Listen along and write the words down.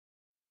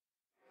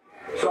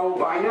So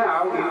by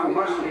now, you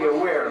must be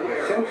aware of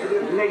the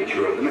sensitive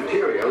nature of the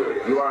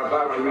material you are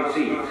about to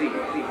receive.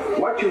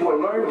 What you will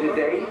learn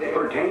today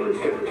pertains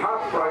to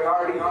top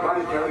priority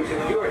planetary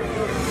security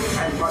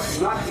and must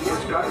not be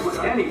discussed with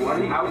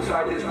anyone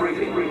outside this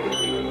briefing.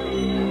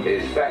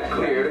 Is that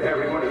clear to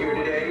everyone here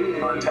today?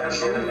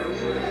 Attention.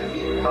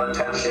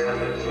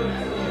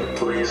 Attention.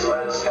 Please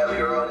let us have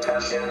your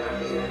attention.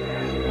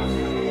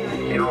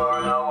 You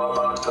are now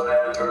about to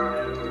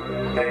enter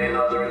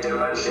another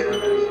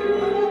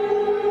dimension.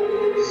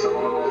 So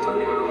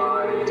open your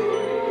mind,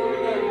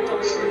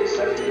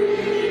 reset,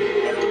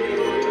 and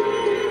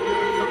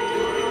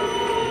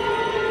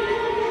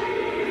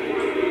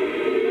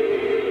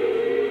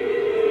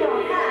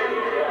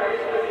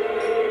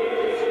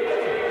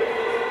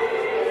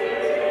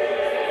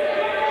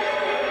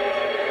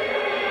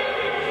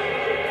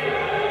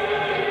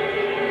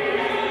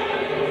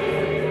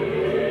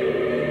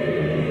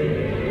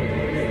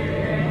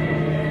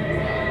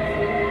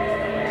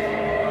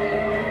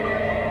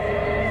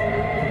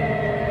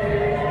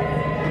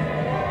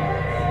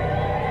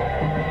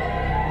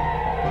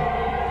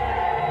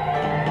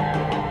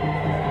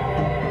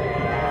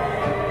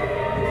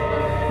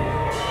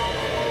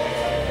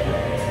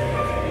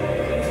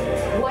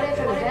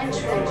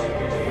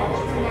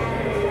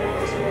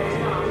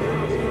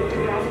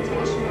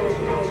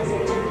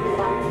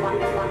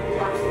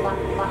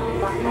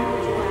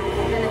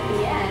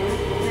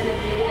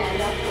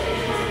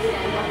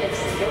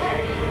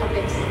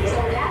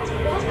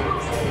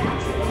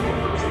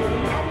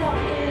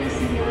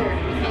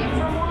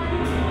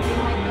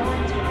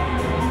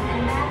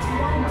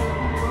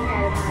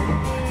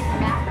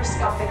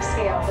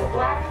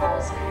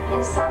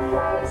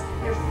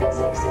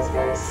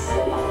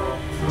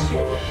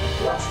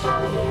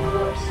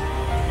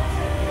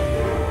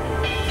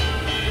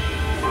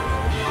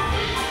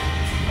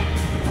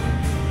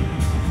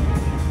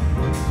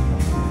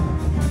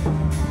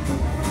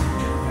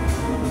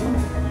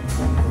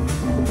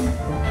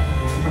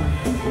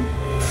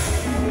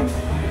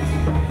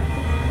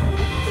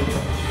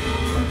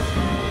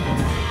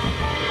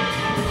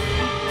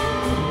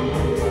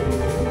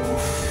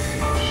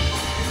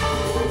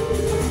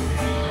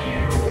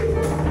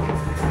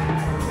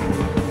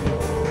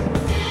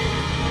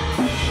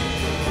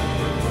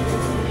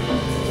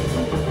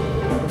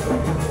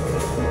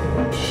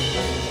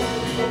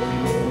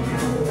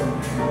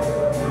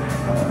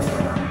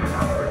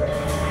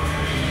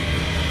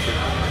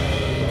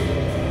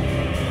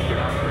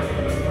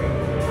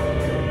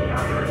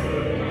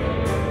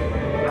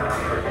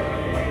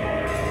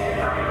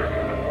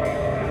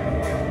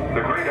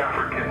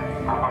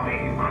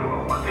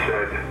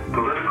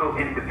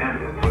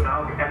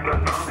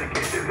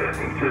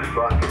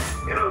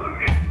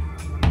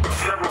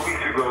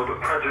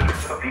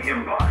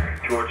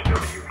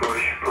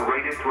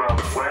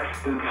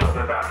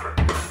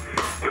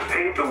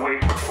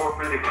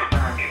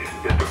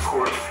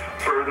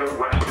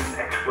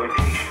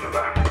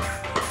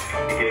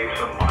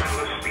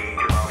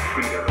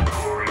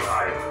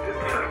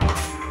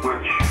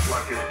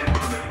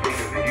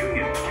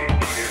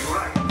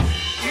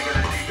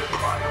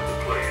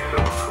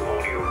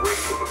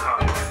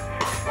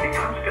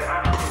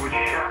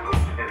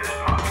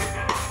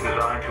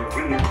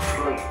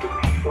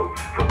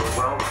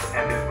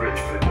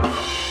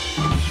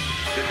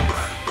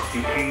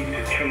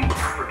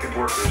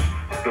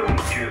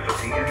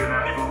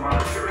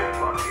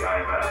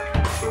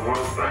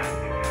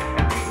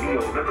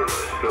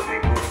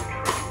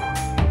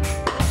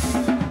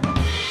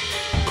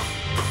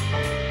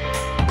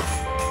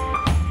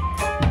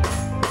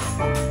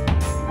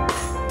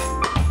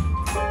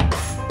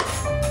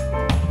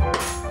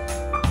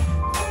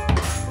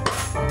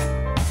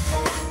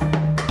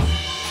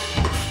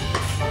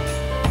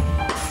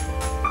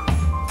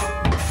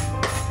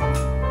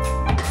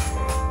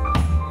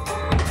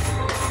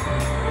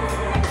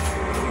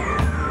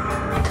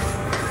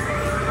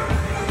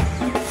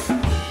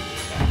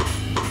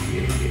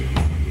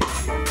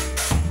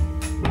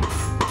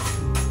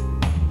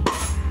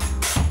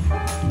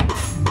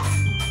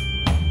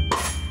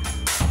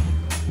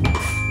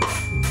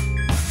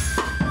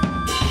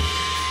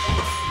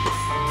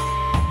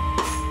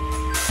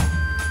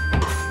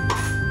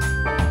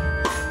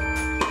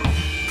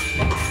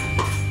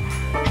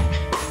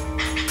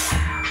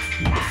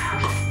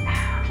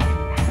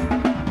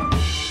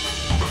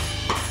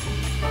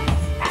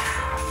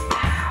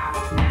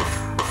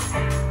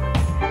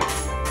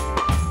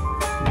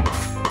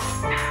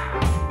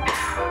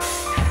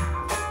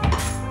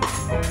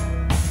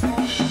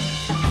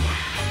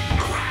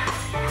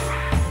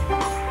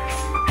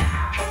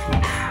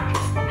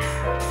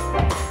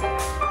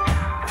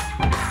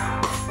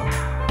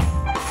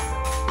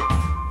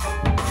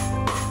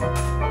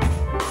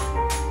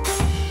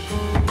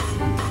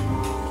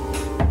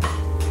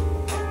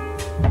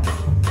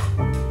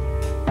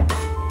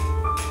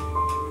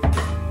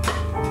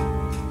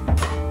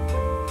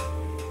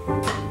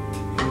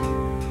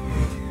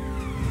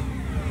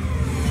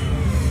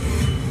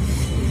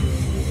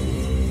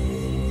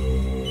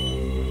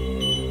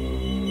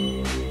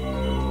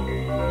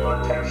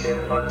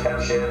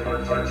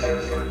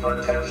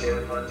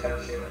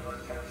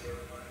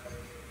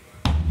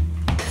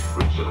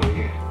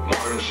Recently,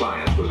 modern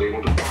science was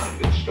able to find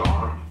this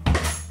star.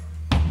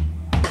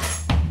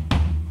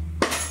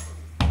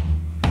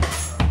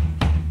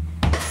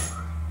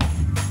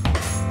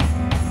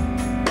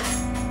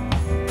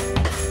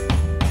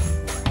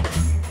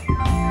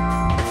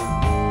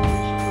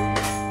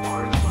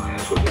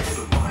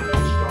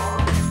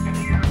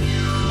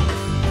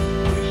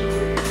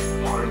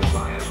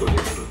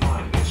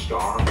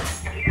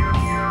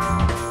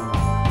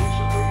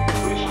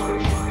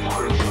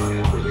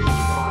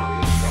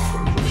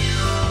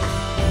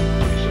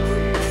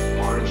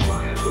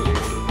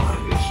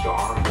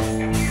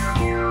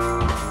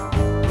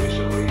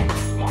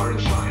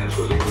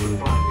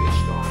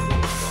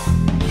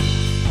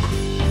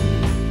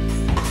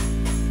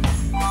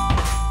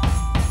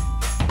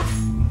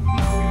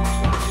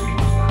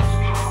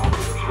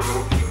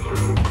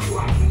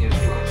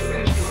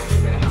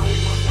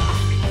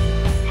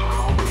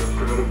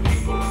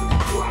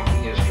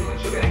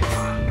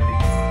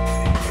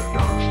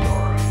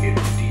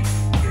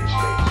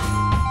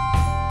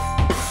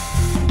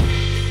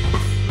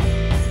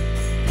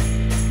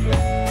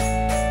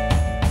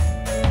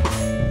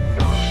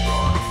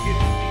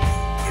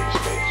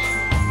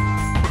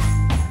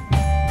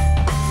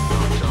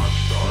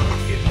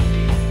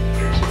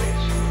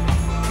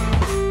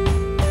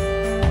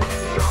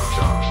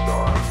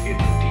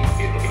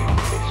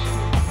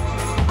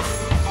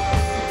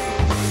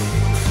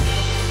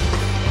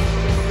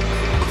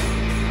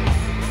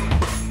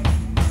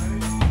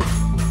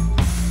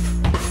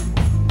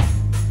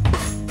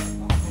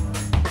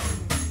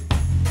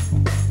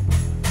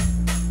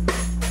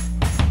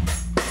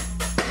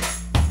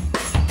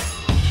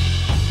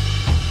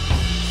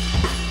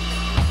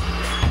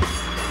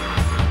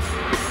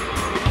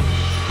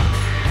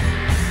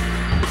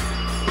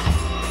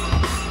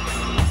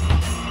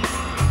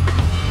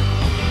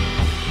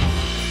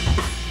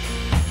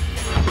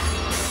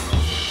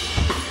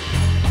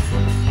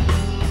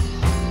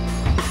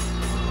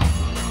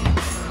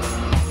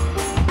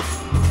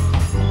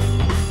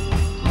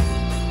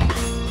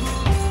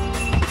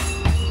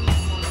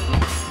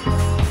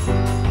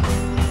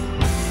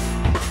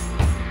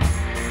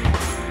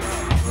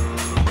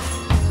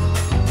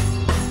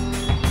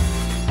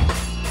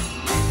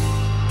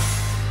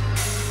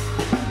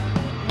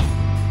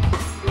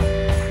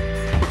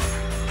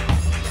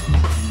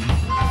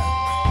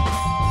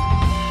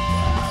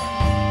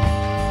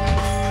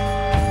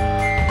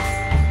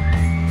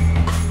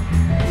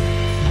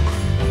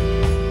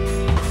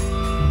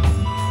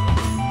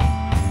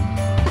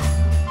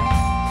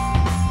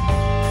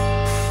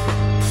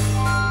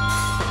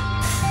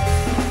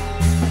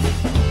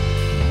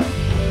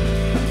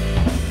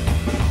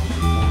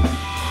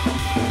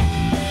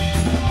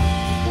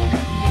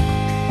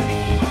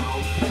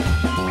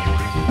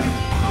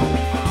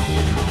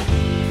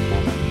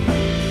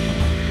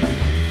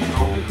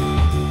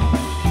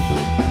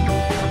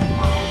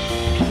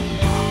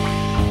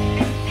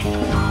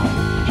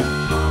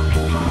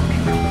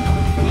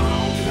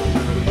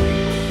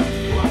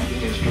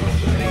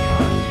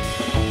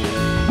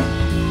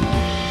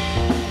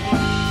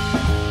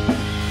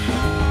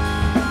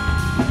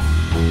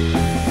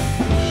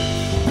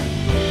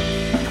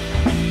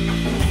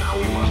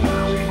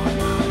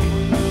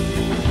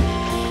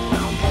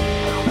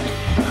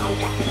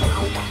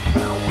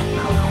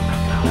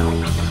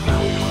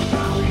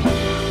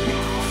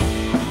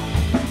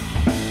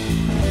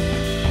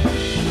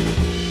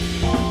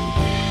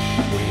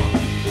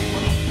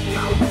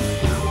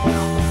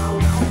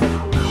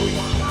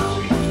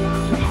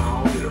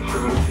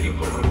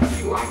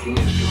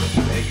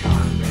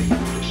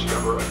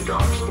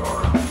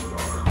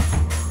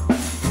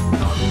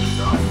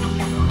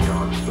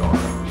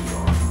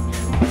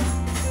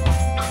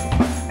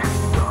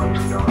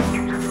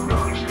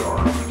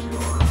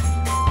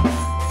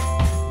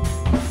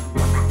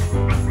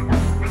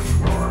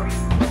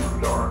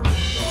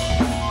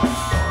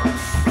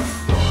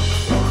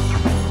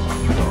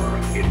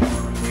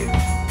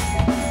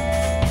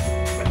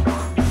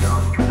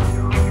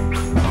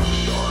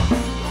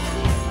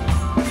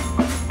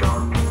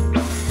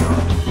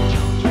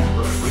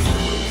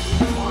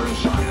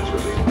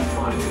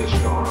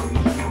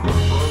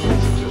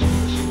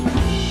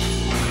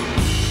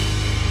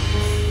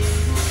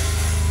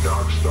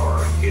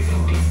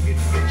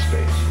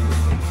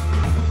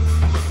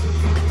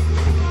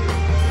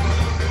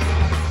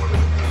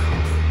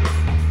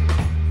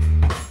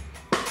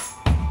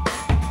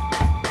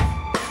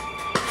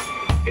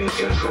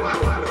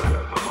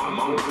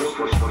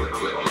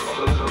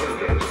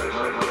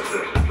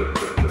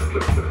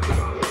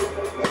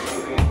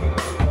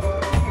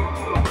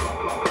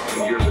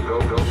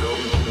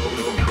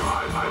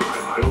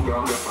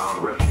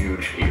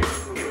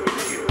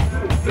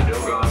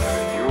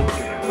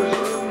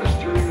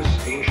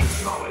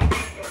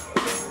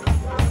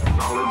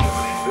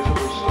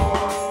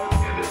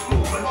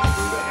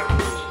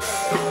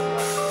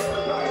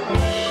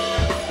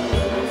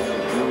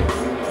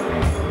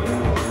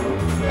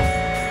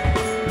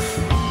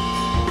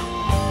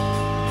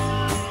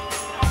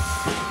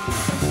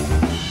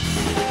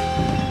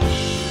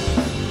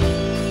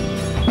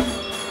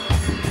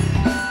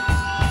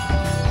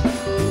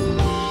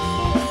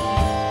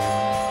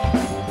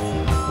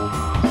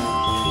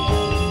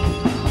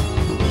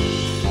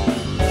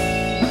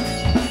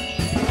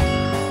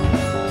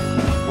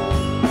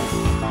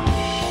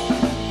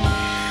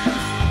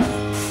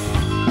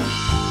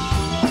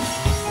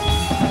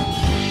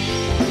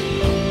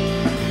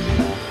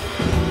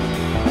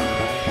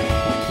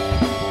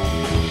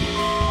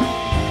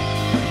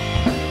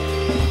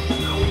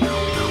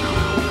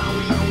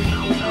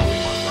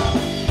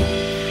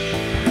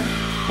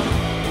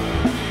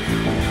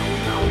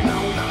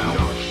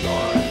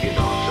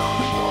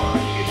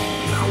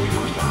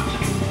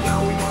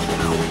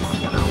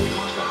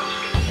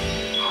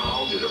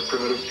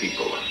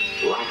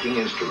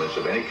 using instruments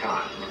of any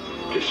kind,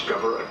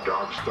 discover a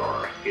dark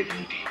star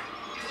hidden deep.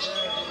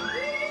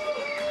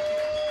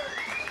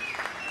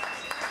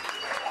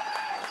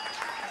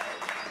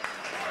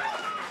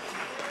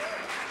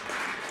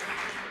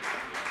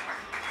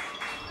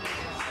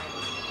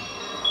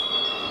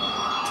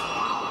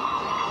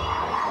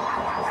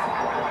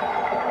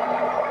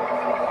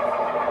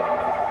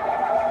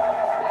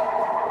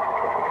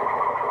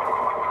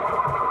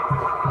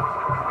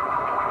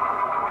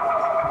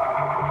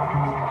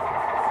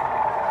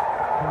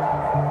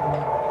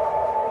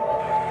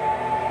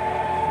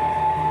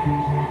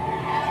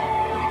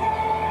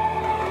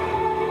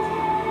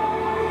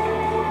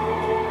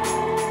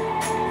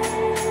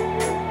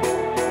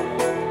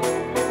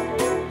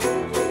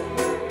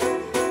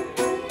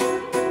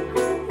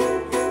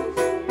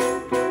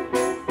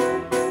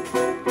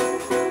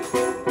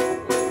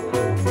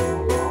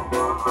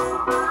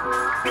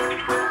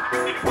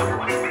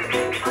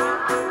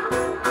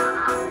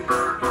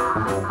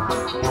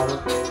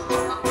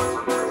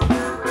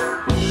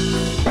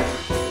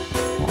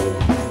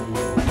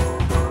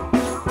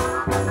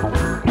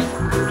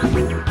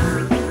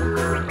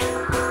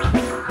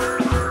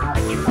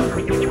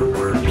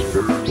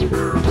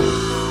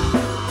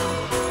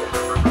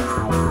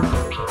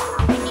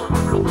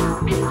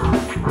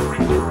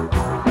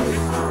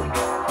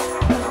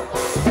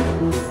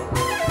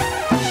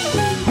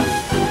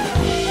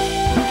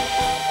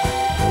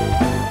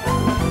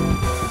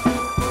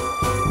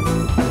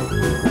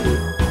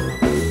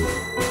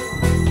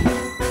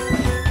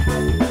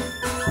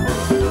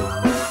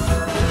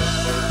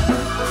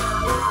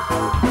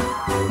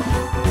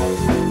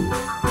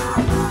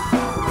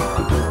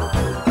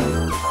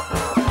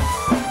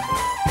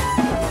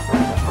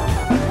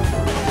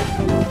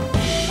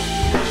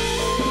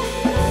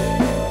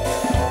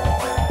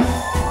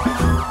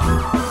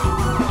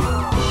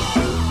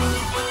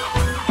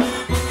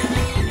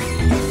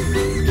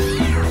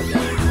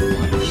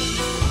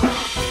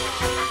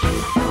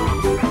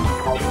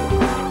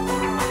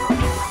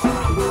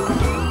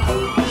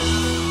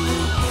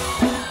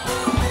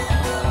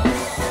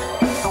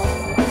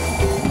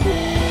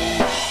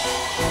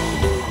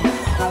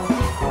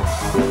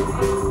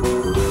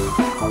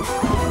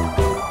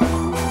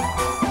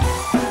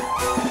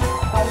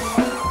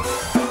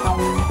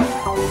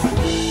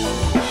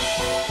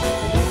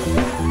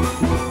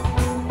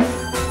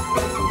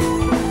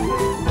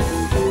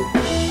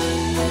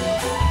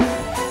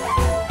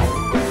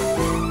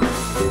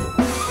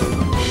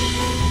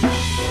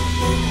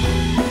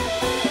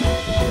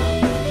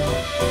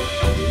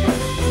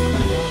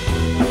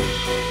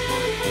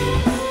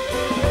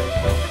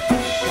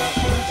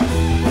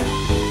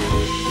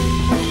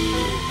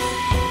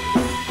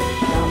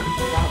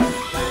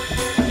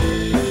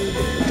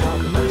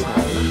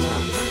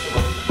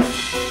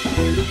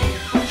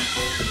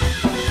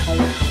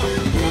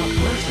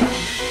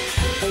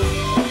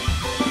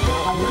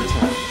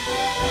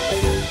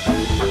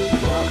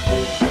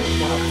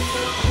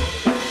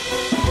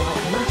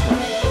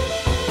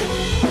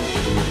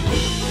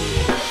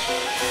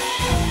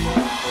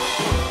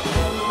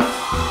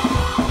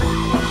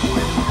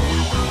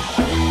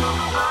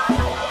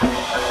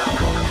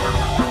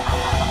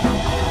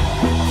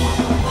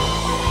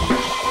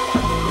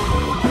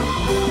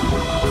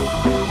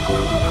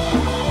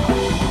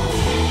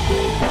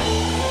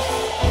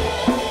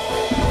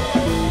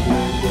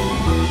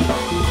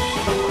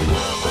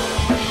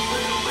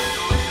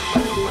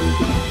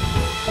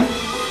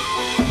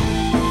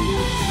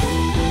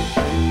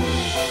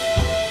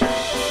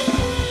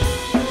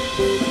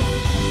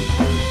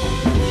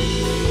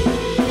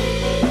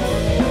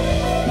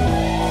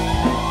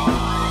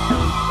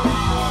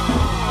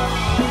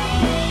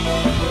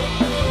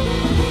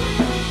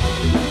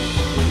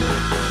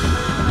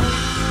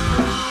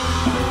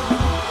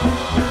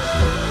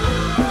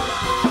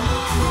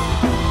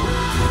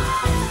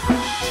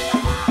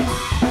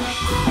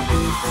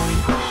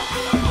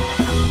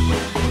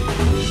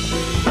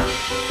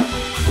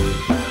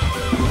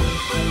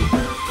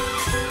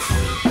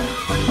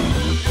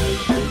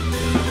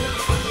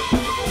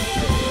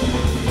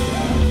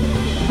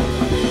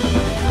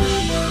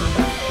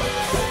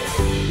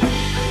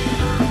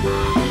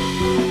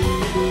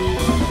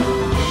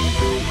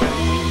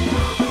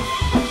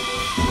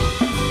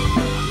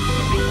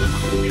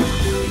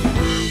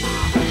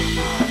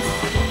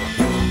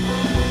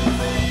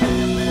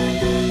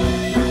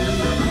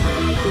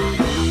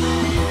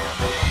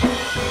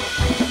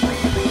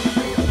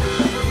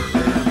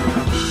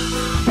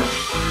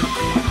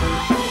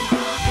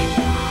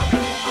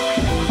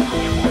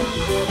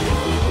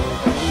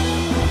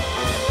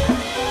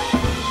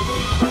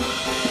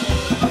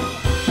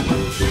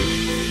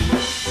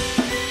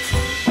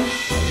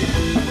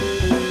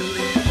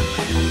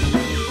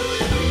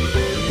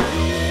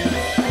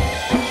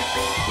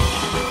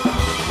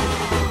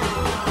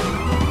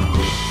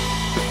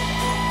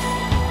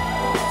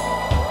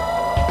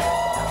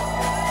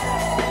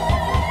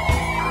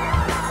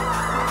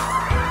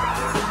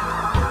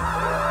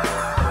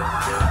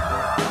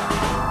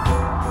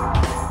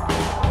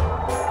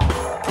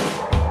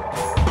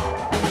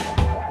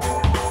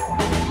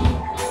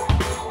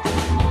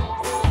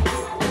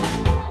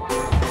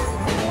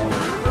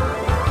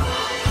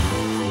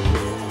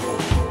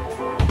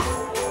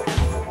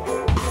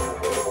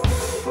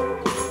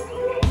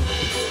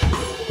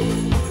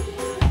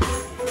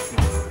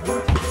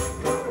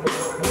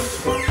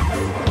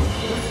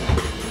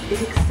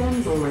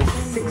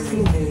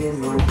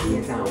 million light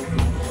years out from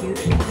a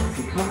huge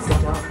galaxy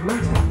cluster dark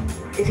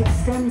matter. It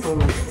extends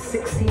almost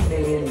 60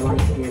 million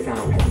light years out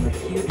from a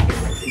huge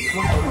galaxy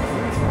cluster dark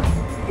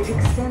matter. It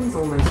extends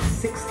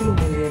almost 60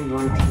 million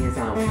light years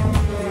out from a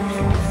huge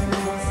galaxy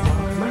cluster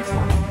dark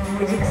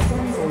matter. It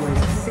extends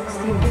almost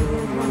 60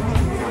 million light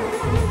years out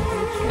from a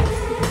huge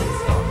galaxy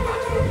cluster dark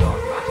matter.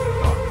 Dark matter,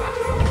 dark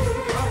matter, dark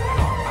matter,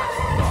 dark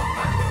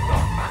matter,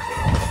 dark matter,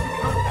 dark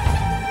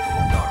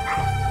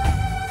matter.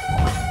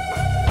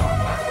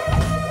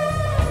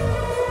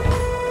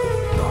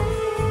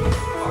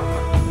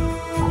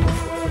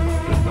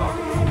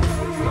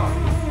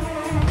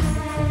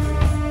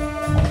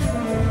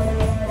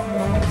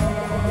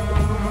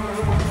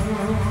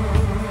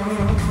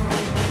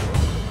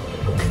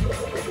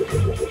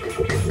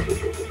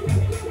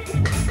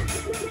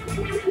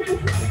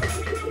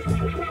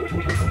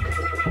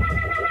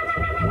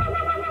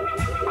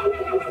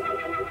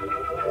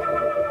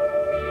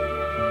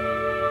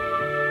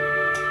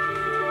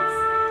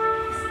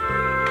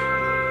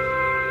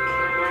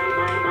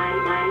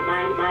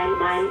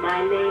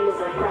 My name is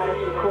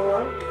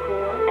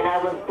and I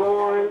was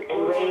born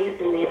and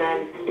raised in the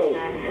United States.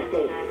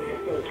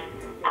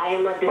 I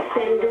am a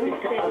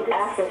descendant of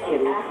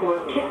Africans who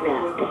were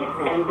kidnapped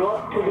and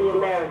brought to the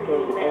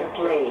Americas as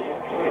slaves.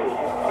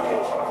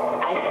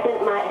 I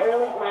spent my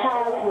early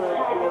childhood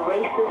in the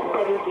racist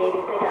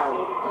segregated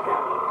South.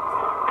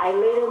 I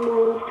later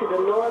moved to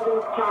the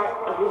northern part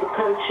of the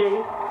country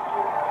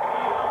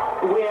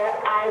where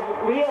I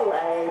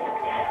realized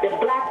that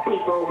black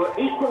people were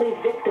equally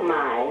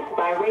victimized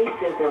by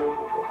racism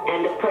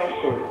and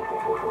oppression.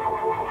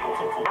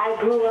 I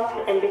grew up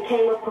and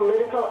became a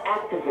political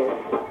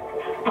activist,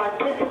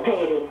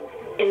 participating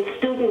in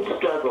student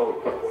struggles,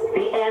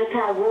 the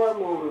anti-war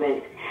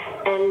movement,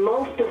 and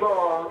most of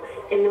all,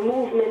 in the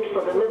movement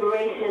for the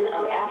liberation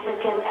of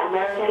African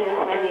Americans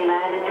in the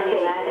United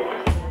States.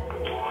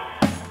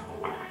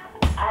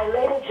 I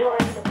later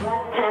joined the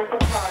Black Panther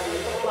Party,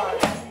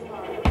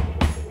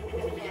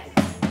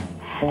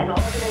 an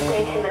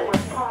organization that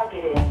was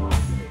targeted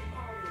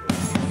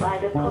by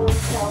the CONN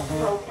SH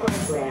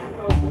program,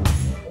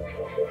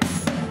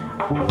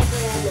 a program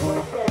that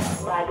was set up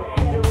by the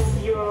Federal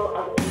Bureau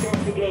of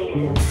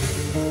Investigation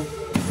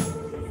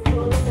to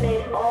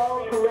eliminate all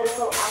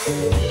political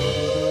opposition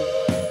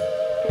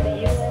to the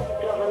U.S.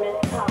 government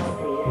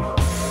policies,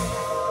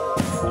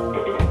 to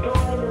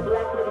destroy the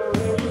black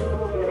liberation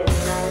movement in the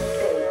United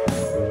States,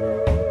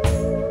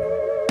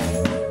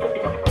 to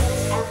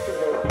discredit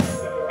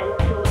activists, and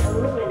to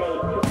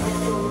eliminate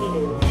potential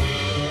leaders.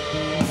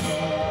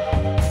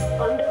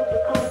 Under the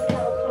CONN SH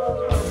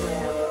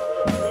program,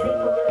 many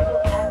political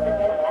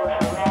activists were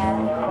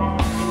harassed,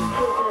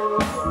 imprisoned,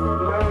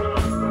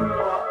 murdered,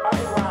 or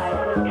otherwise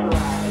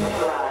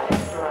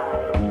neutralized.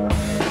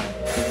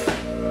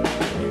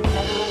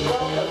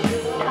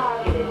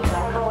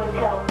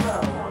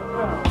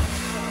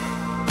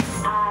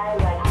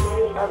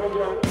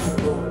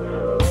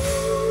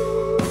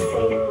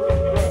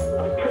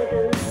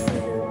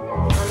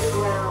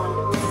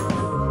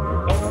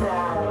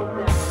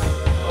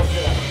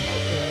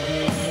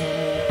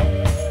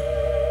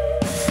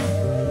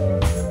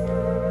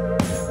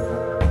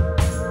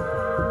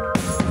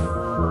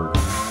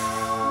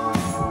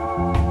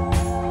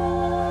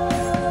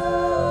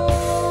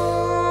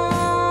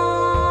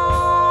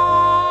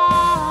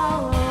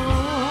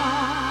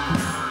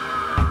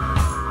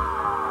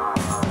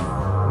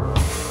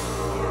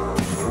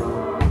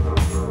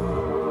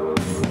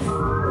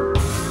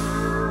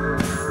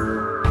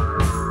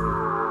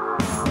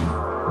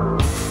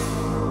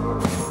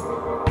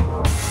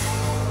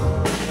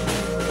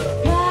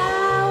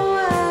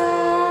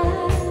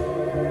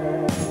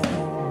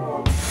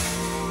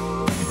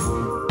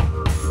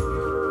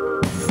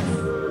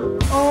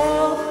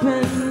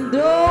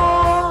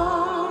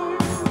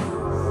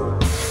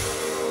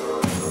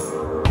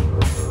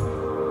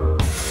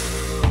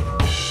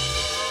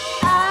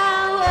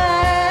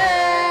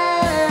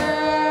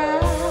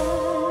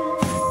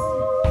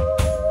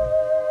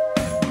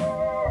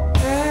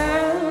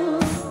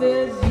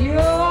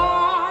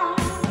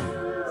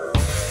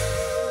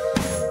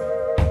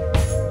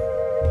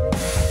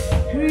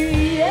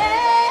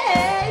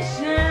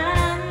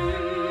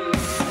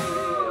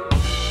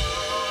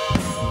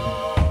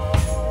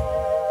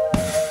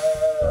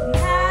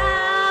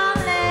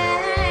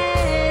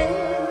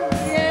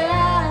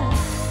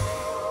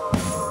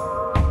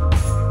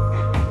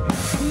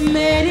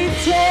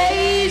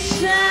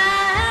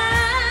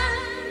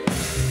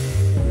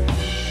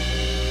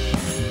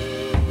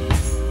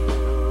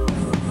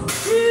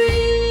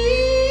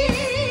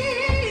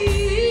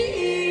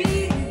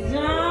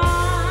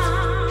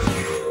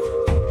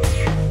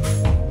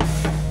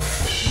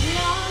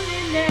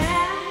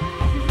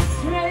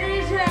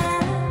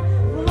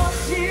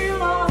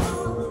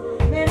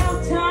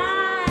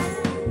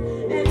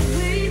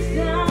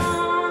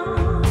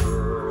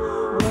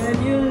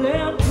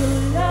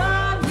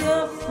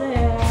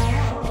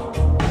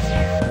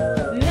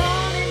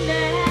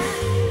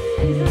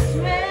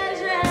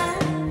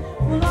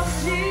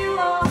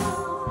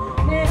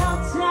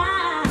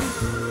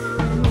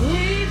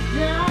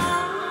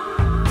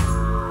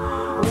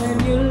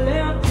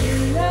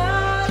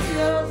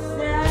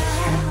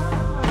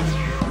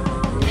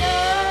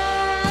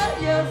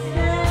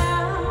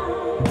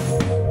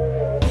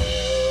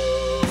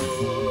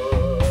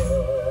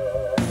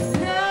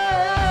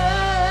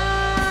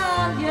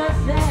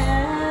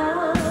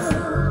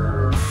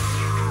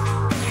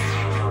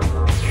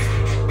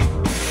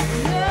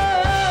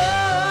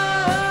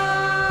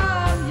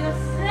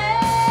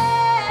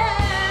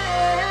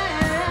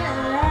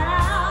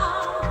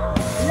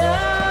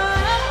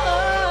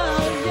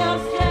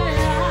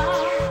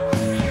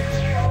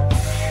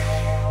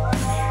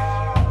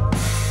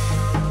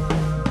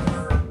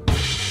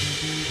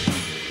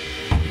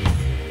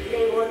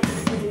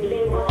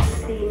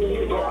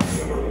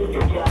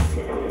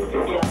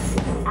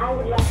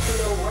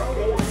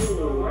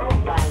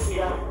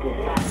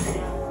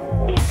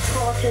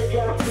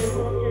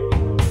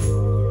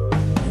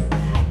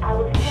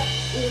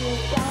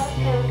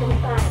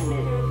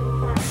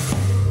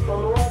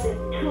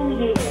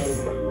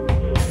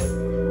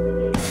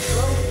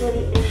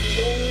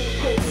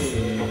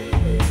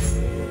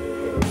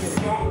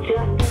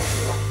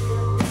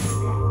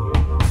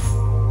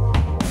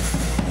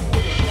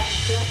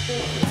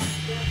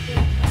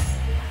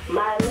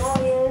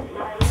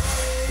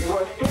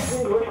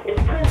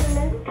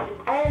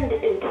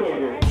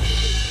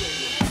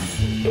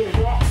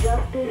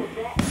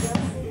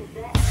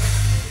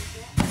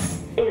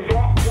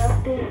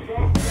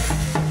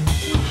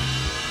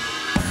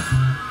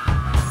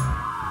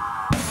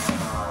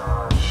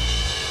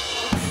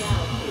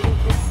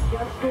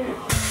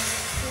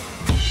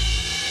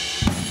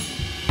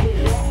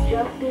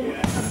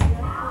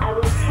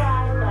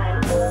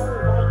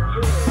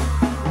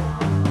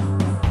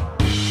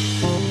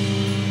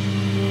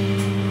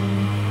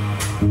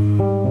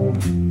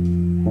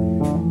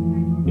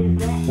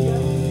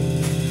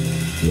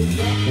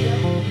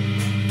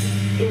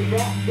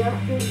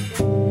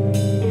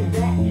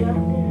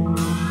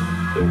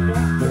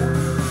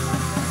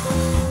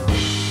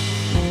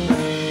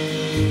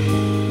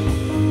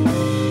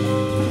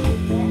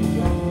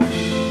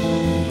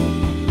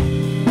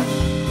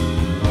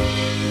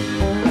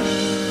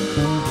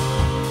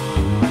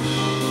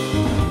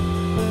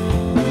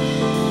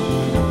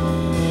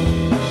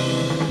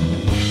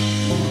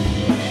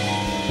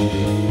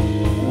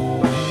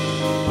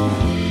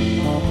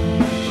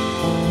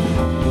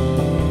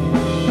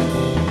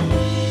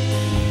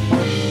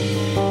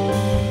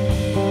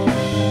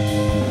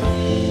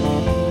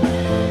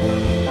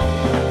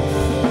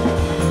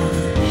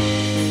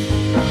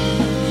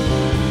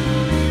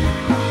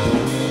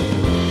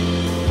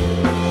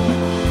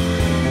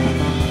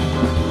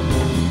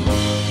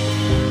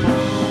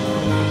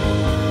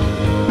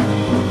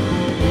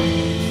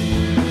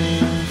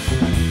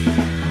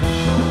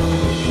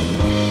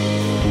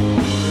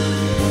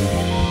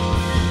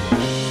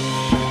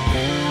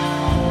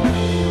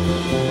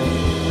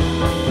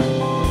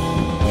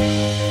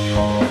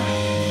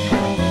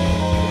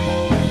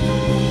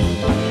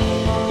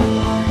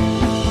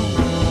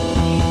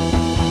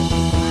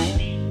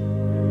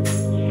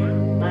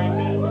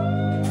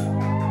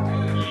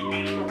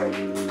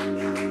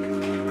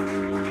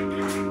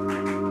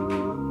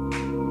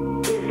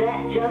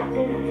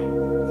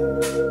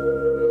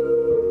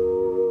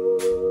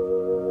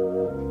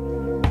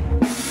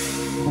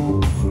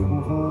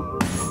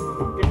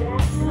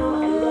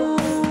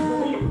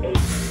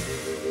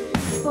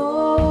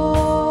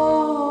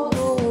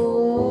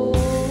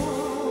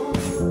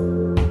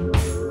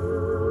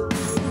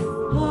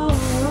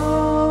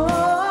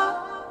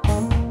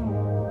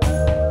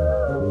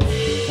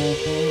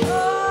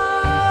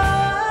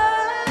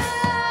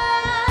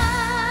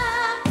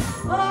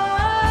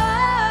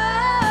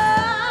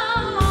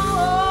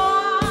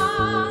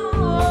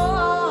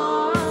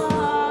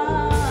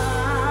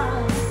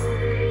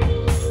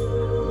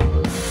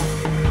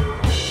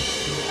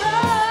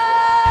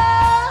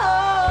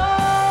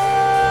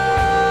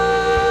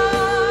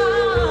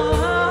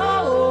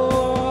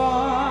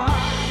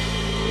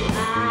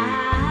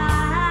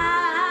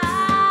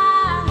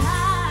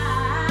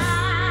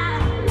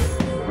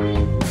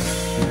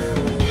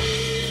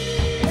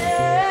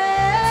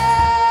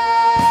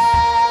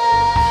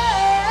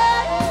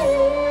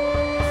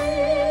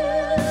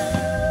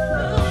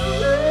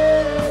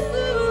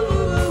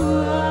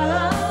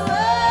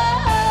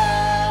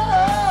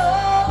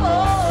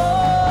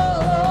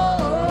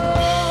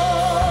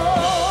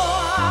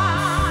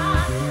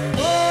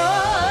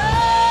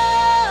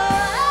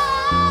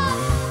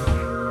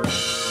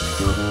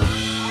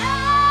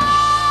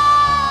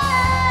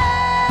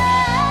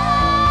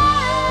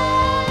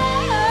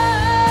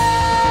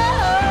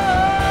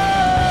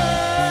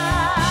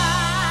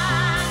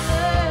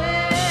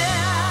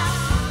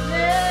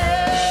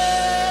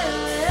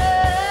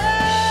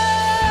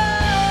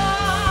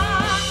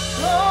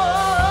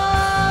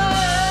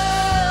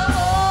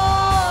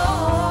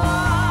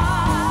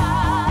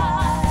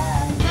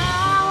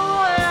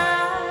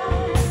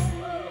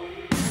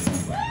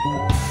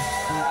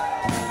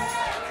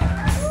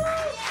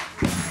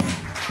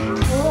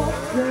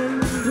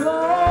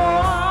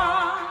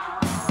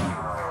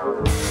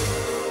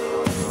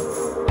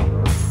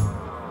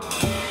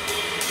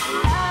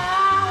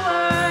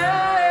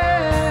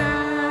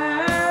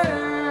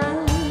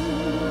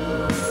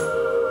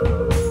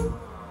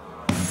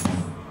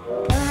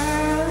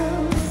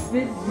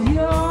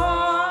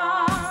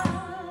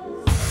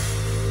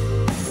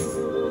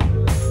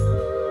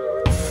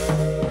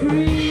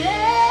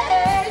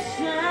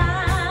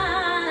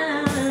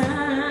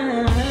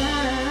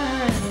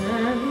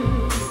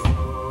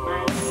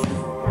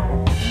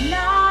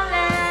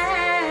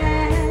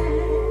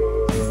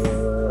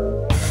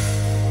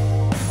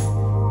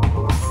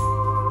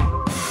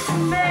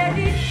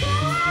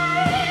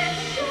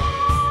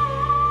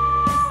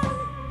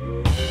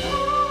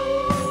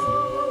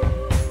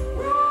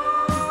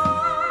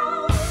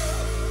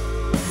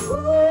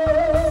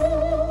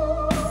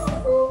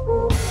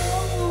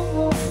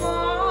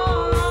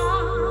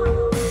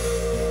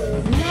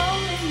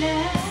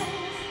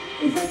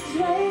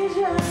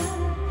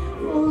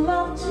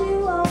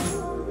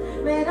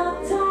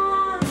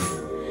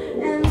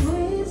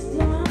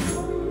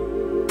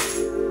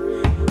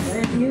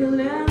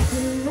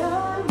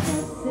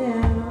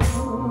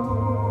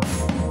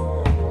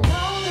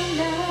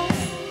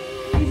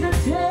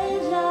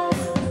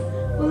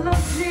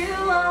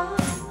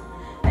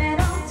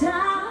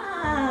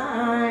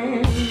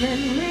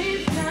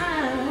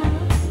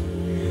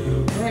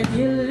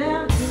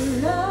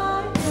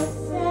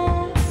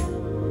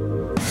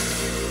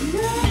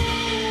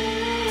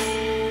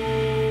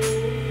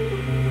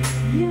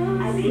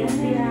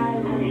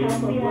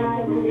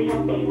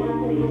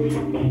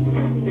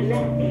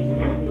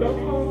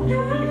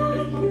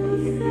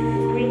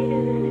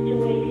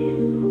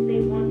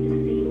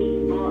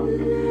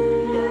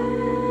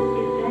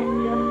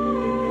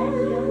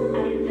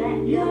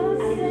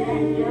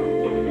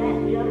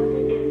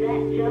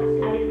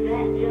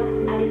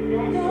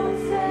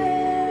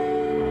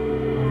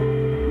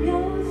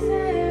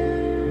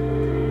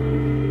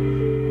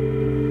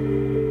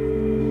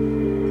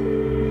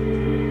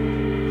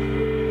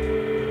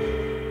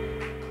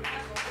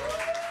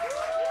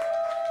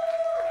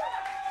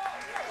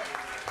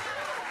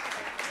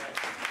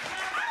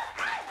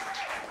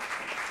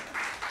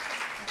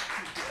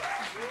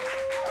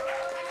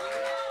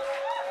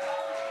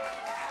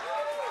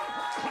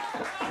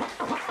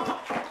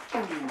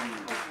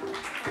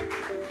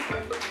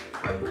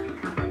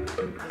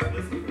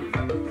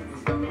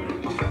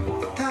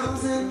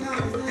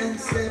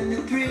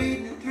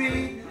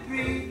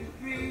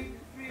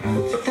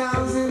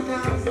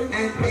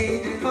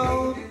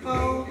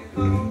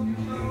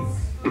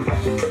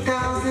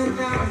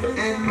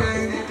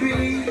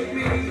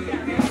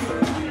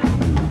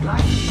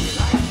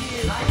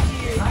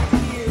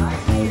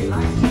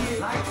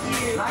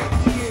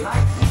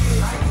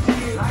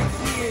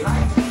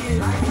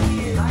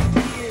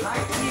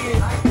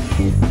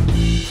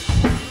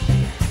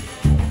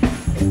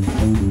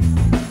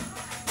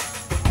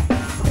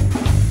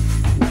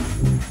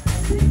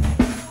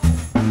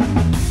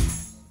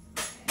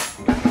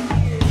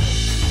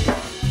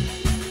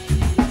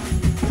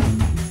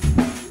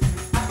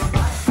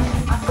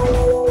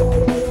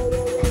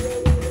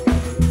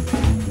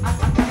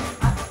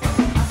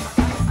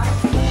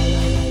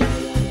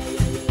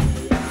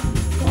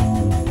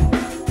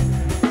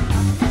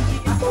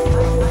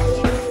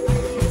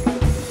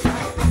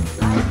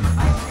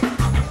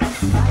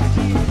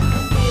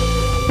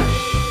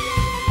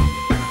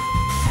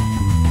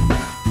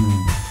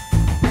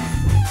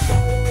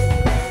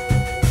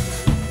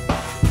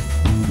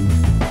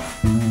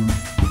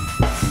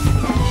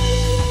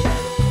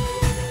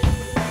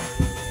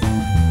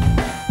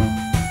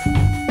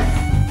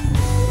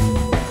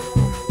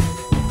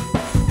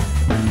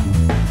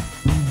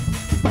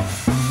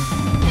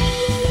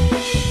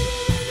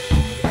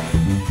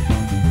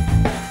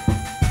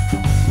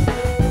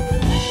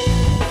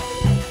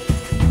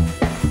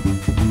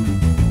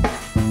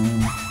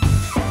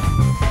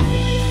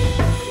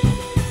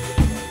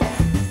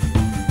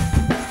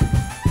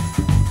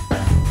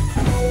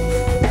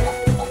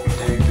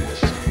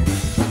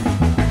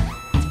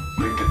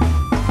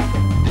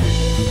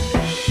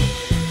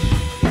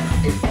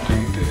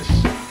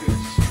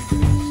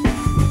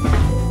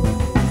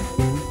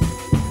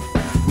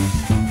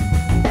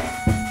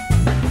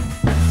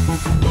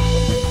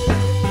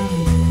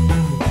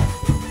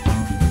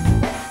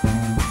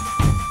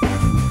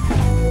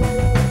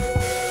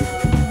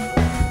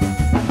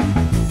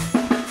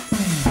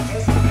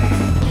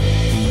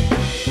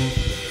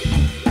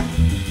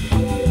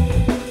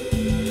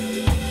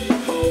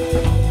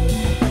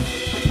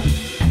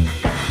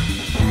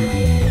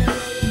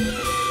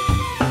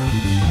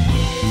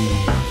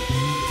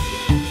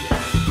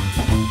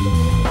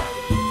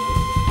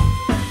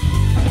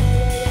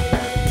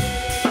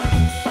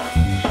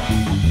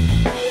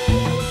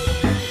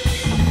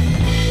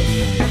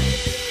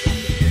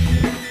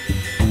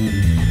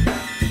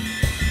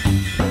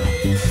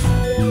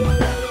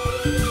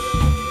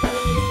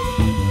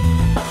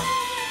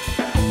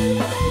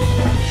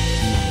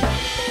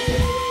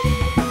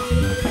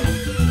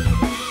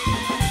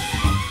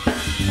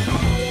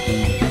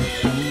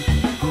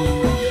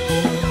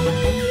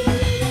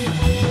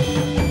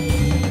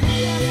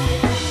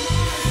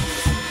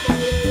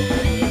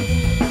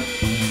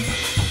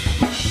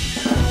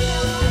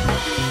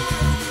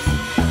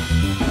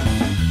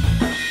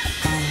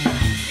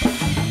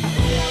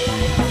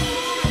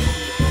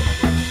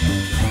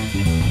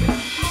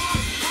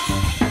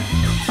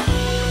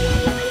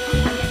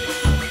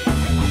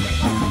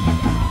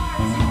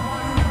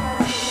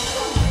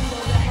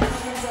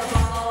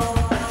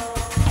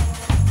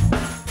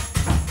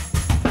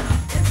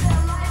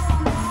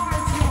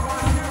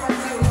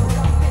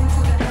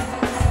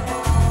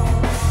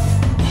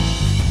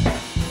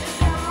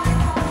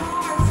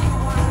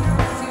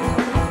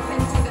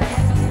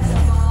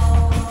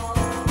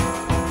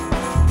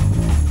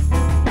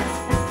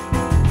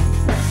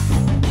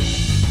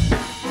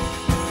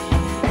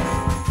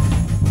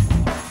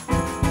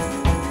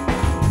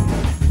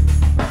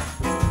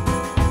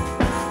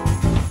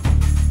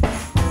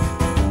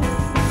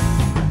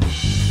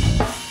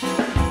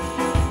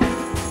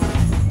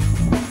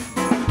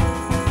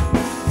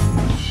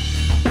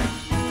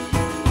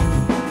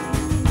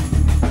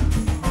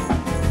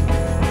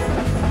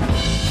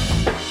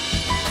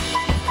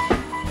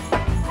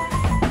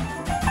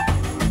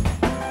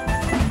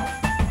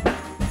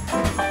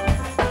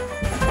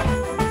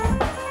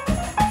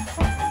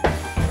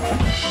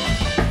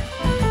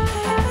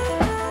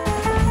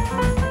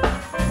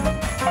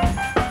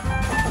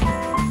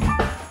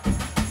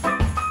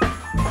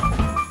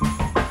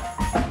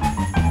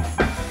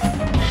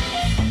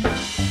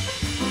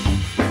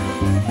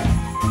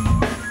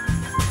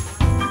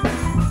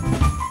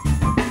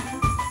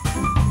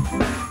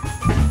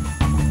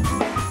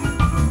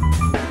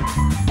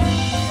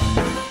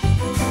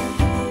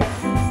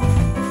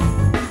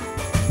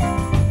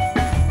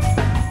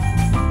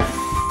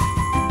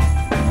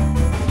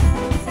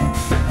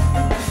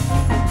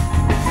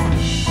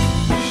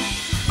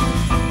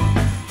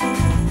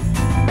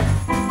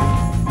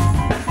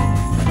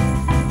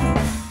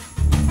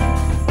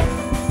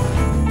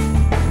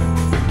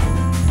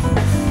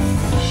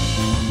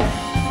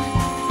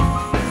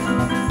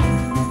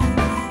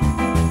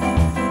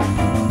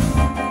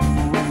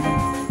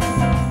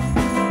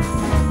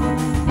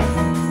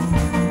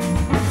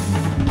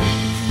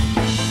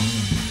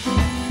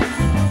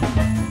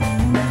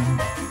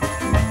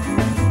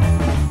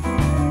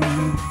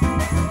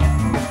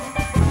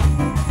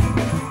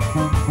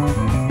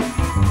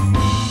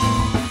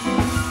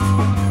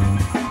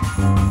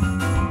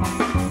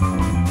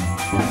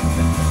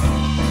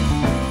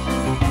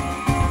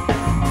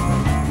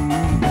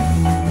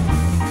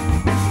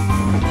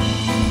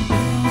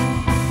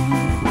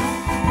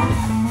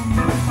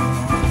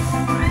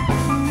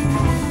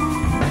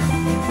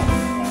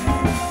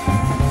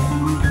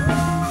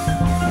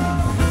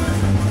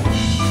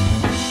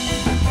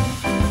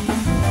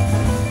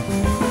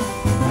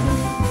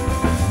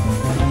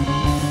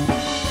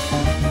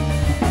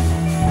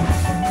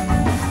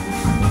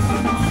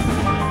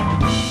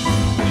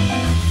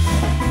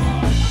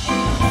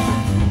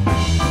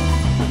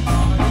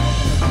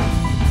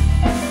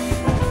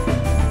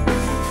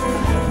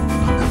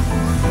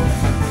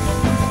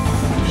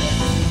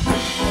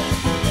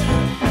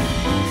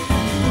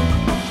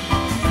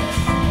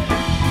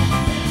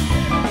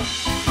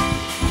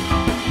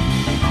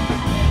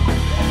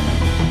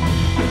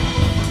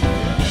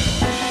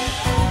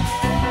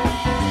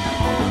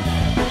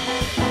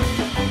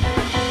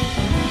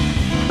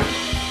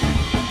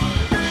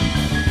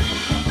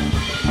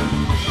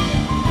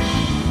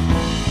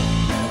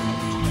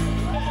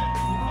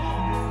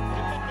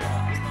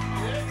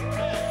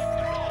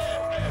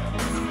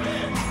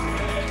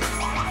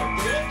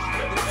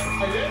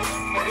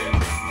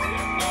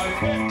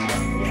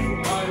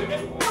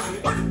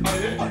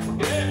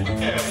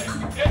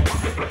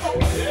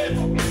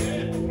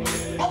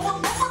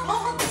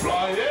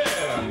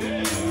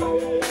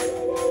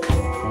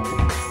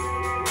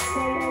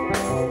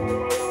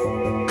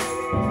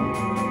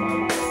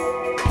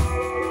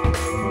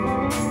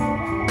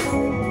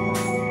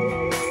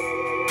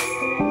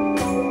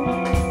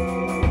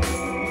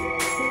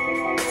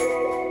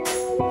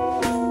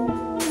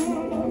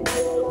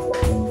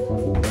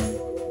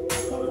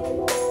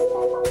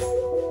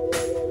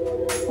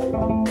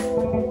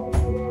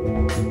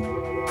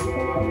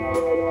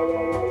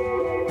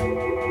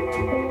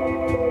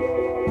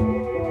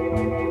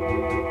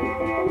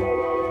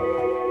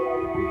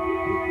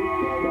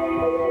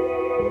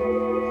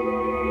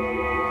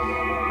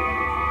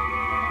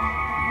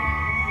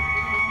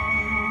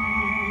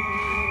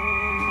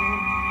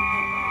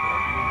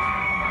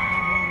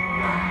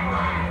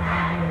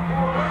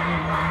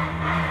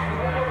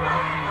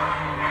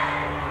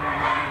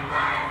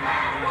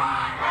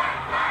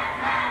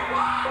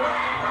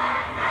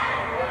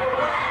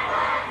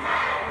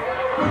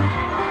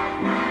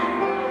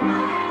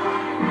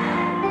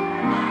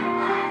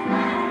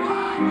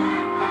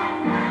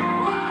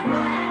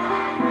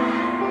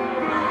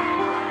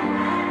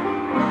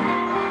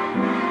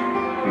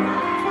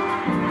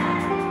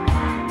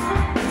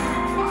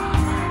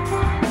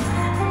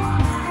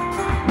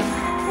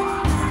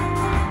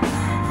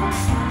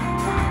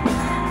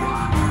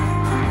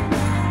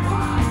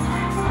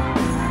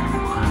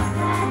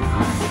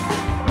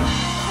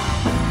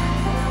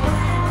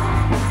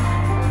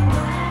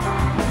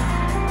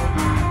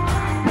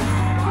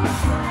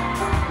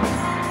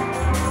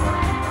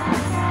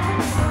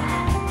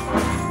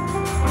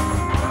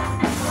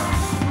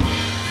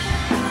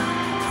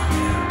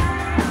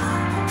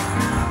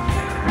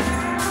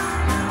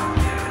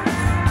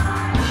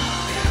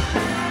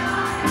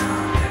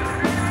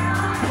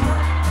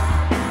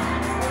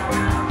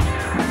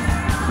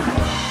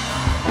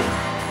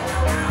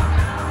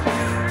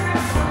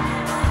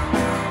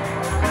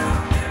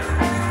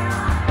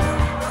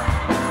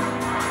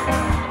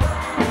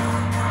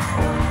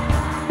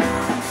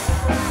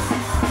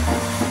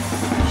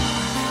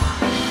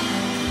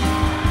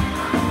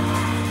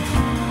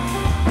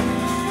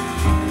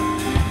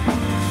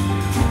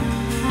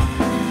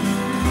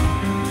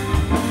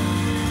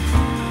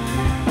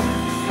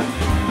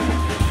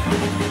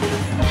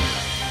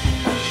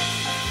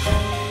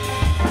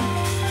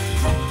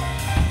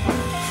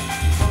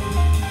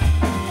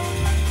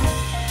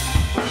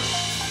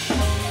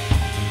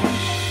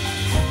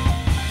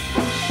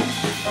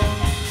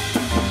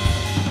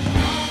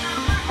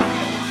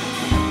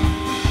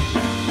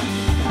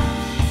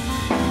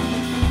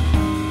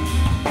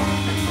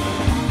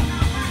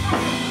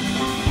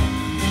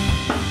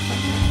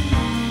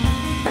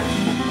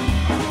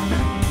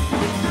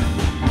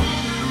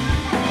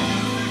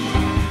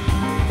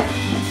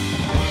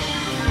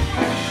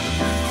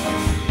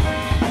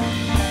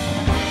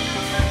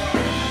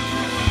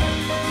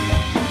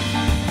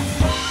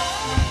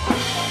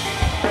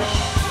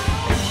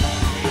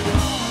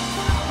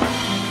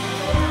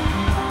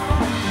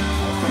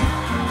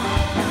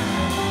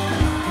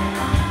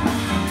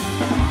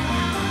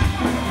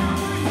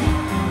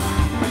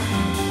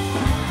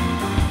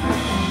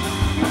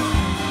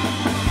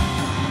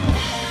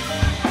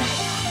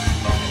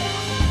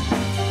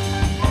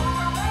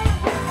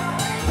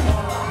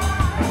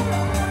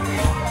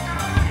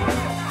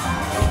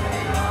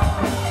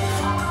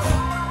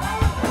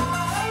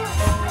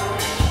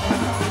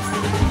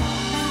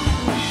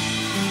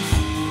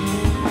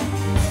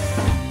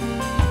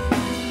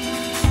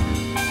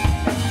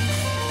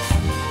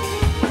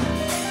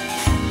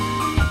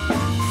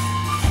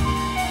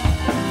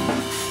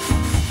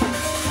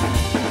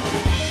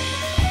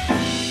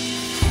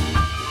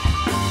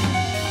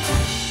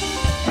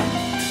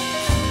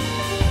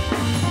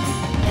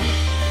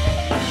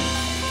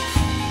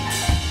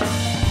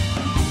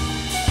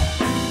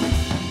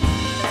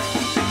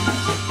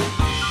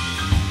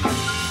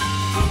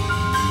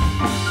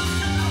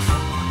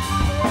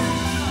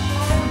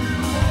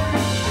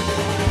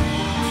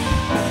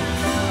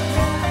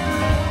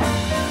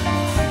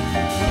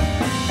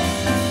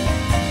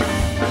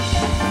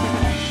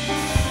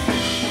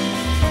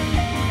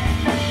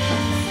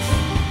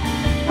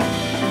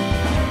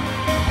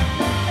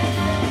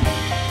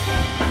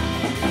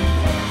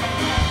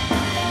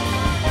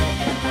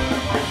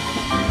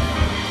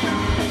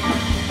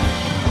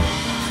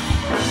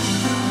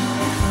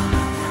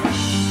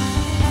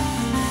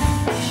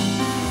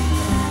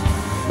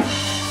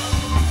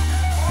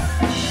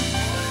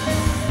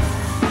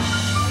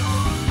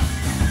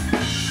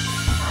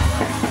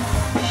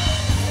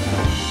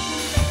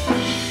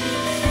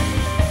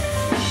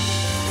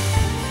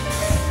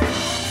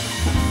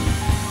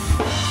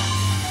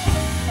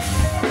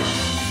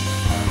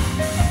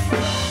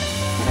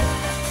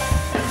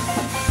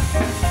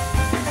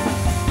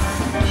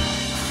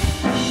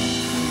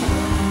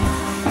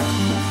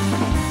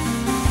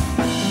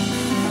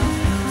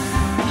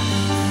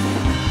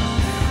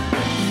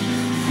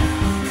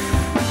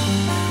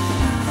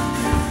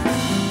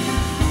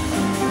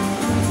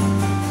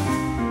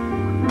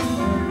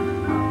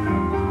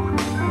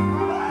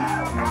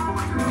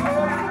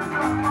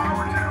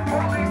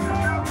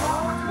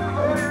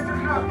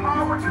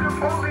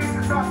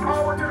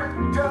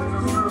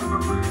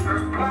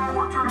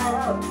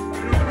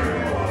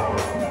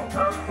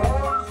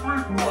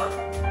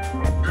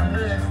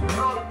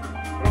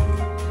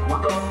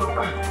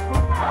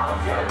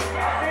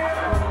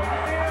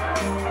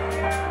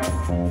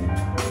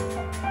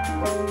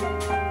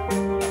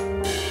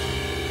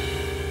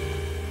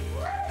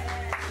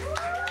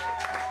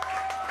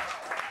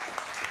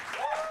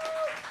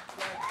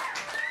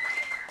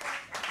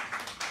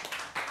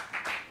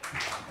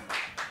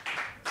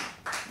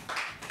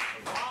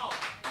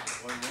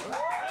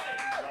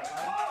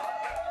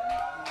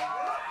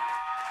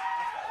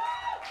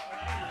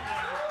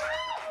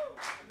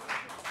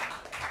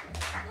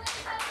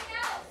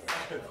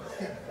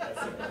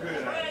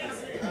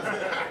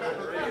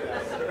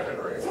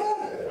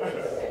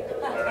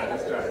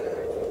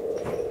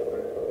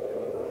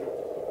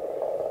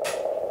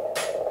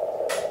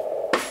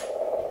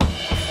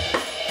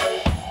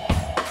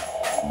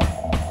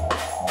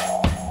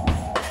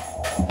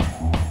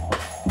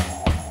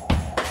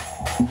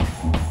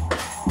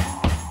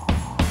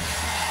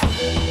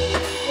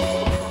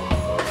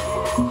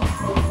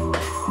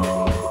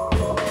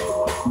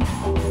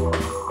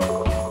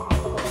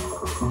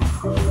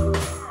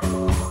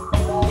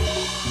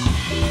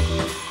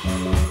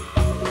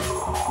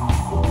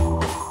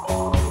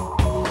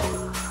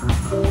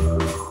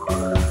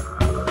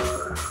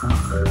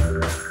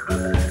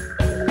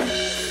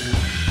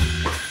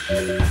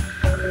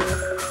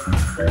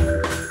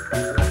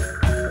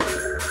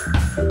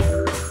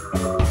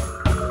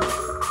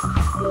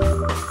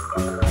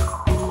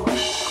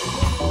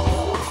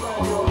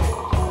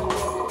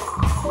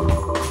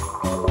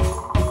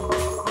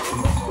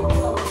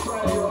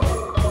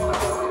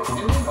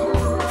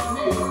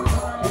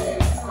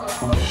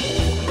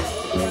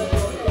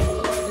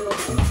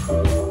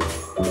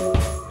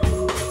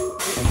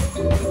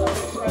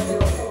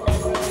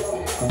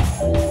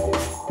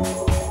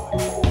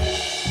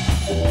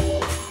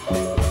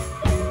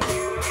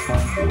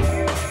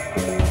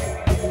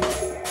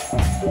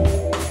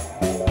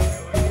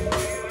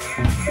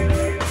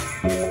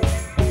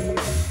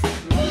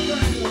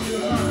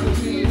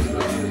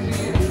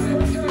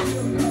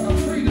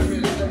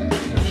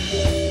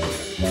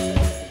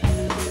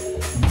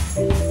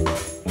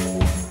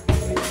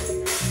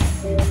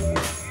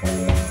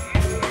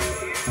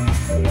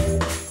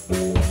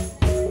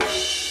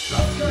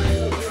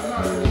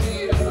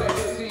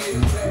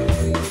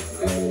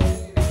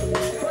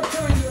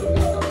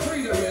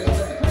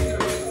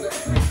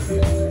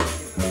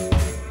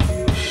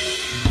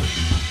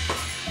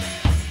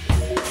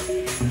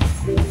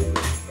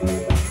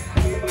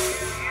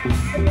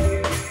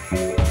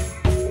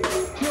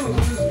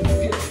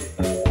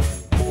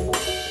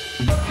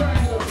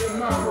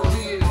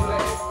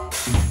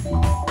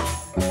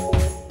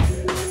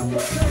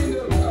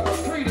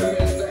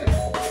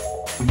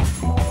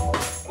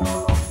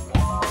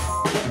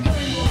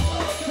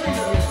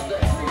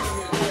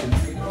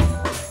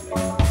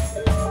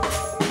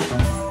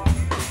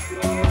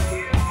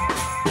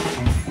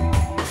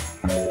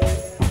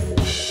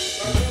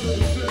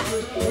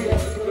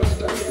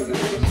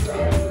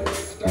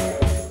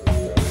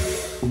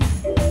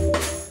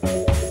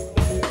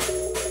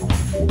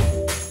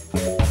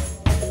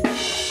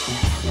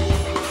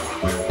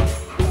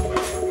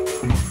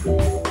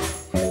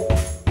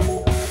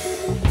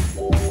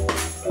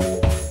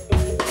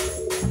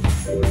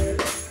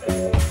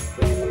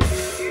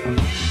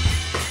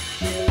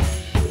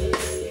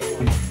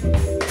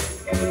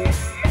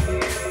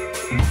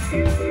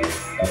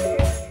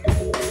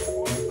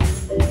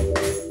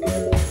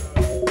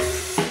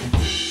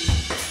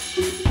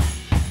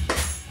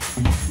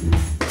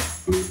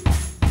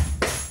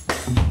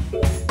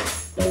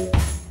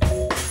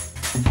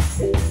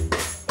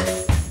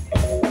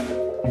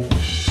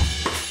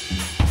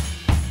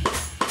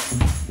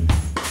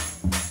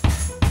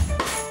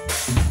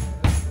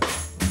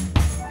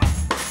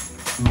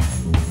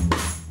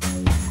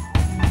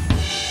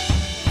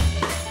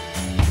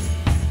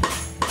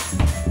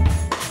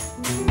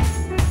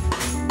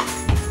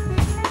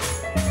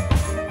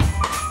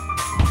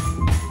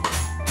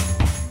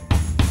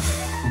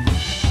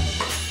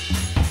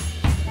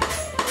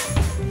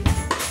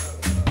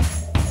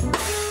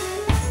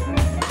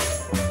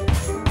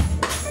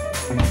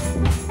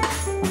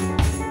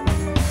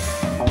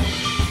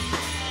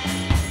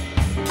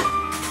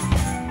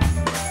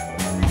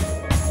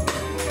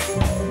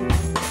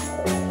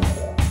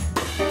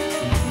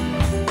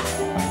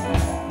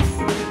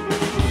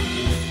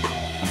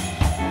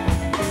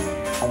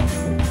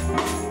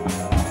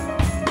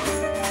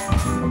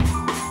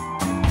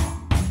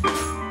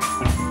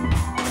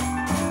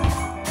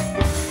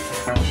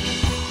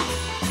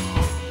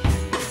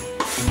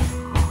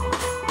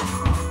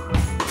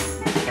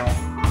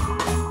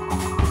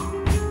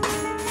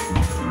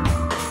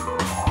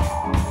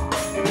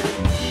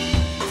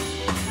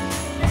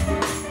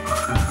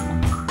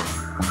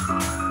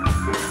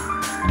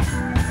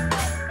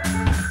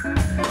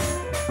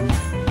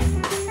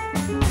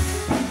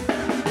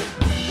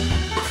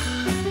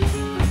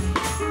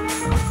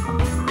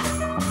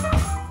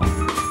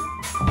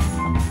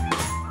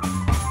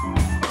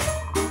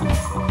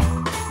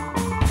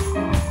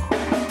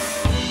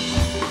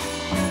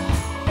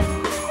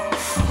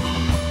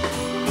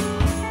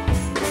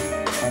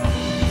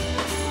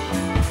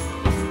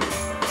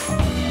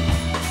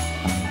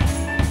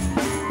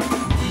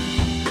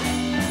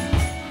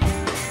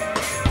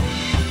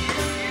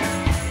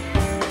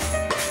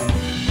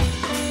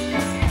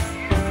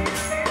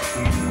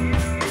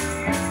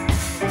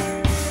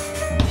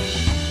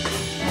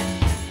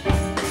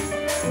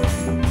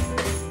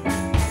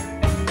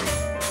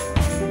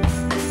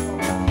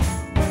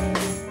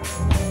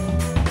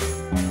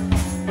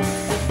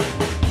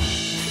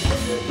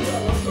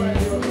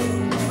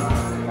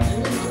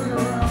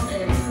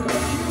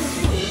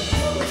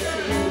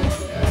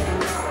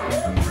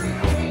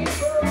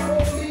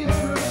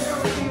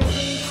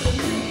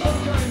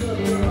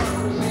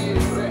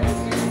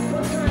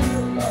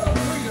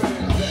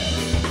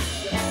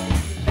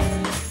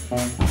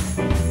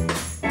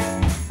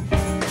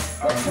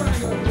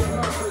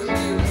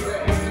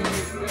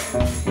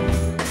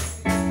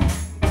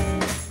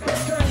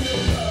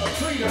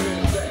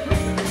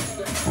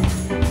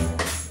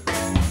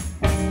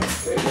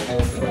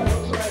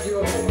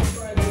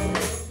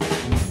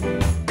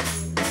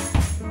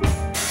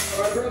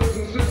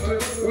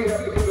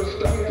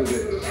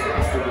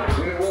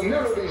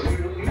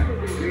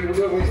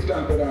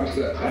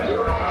 process.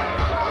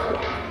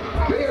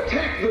 They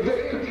attack the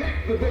victim.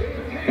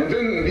 And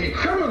then the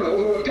criminal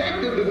who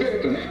attacked the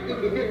victim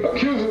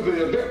accuses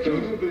the victim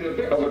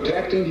of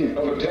attacking him,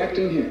 of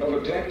attacking him, of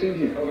attacking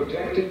him, of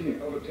attacking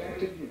him, of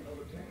attacking him, of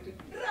attacking him.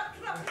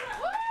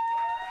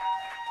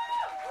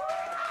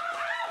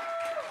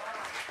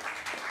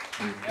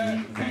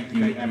 Thank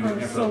you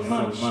ever so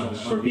much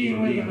for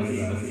being with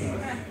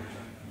us.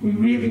 We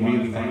really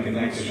want to thank an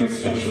extra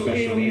special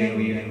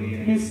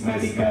alien, Miss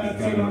Malika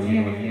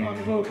Tirolien on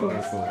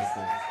vocals.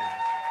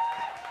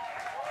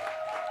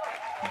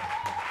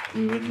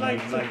 We would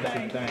like to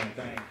thank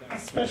a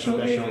special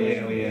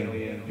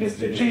alien,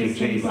 Mr.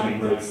 Jason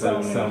Blackbird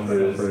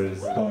Selman for his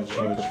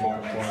poetry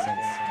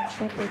performance,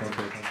 trumpet,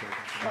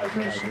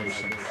 vibrations.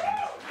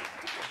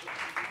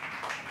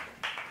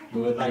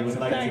 We would like to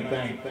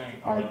thank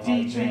our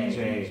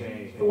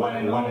DJ, the one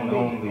and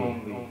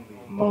only,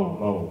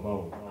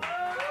 Mo.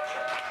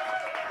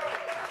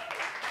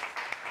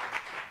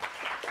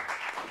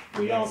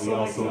 We also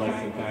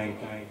like to thank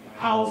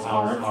Howl's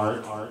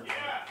Art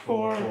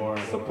for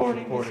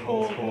supporting this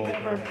whole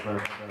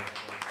endeavor.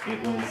 It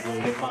was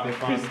hip-hop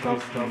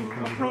Christoph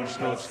who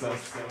approached us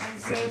and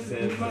says,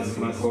 "You must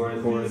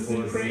record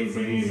this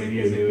crazy music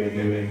you're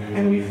doing."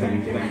 And we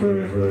thank him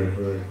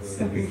for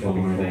stepping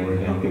forward and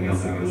helping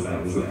us out with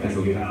that. So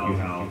thank you,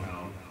 Howl.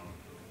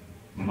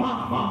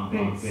 Ma,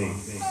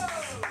 bass.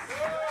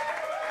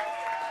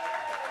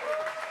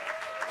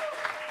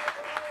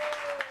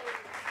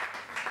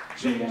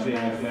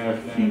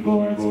 JF,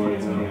 keyboards,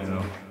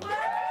 piano.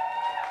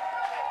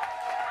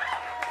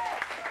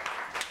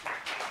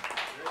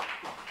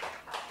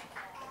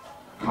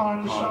 CONN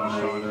SH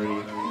WNERY,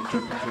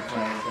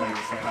 interplanetary,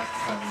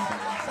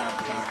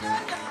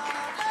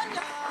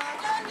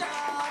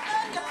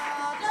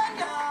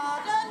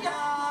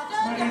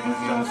 My name is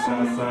Rossa.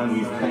 We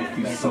thank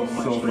you so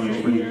much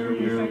for your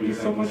ear. Thank you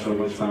so much for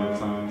your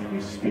time,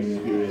 your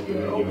spirit,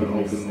 your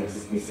openness.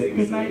 We say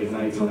good night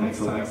until next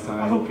time.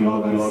 I hope you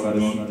all got a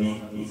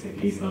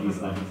peace, love,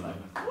 and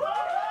life.